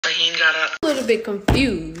A little bit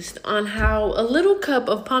confused on how a little cup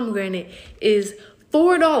of pomegranate is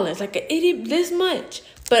 $4, like an idiot, this much,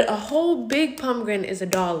 but a whole big pomegranate is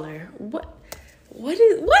 $1. What?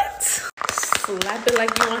 Slap it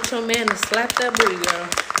like you want your man to slap that booty, girl.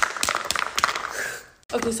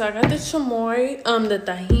 Okay, so I got the chamoy, the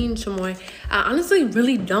Tajin chamoy. I honestly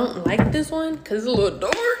really don't like this one because it's a little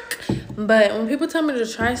dark. But when people tell me to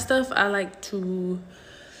try stuff, I like to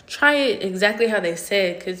try it exactly how they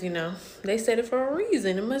said, because, you know, they said it for a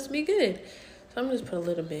reason. It must be good. So I'm just put a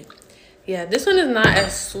little bit. Yeah, this one is not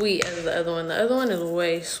as sweet as the other one. The other one is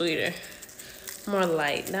way sweeter. More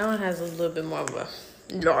light. That one has a little bit more of a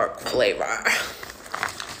dark flavor.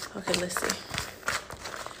 Okay, let's see.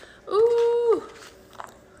 Ooh.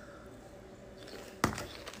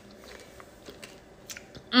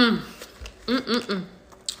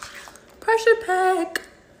 Pressure pack.